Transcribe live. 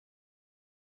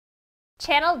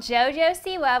Channel Jojo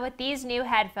Siwa with these new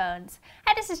headphones.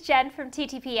 Hi, this is Jen from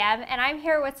TTPM, and I'm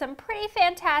here with some pretty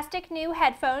fantastic new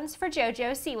headphones for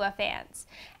Jojo Siwa fans,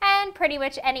 and pretty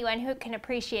much anyone who can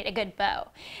appreciate a good bow.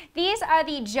 These are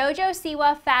the Jojo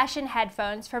Siwa Fashion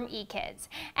Headphones from eKids,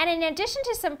 and in addition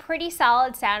to some pretty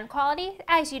solid sound quality,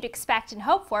 as you'd expect and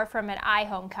hope for from an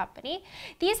iHome company,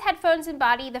 these headphones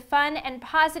embody the fun and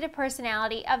positive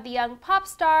personality of the young pop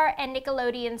star and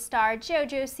Nickelodeon star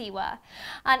Jojo Siwa.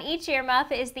 On each earmuff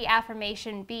is the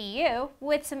affirmation "Be You"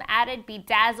 with some added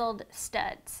bedazzled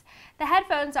studs. The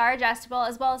headphones are adjustable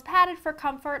as well as padded for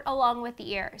comfort along with the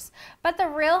ears, but the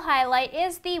real highlight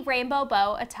is the rainbow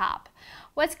bow atop.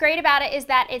 What's great about it is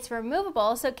that it's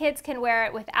removable, so kids can wear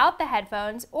it without the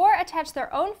headphones or attach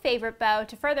their own favorite bow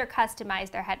to further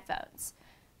customize their headphones.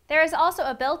 There is also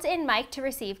a built-in mic to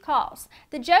receive calls.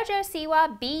 The Jojo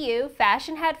Siwa Be You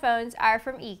Fashion Headphones are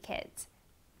from eKids.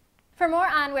 For more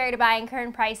on where to buy and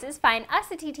current prices, find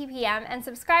us at TTPM and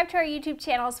subscribe to our YouTube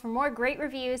channels for more great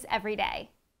reviews every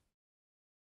day.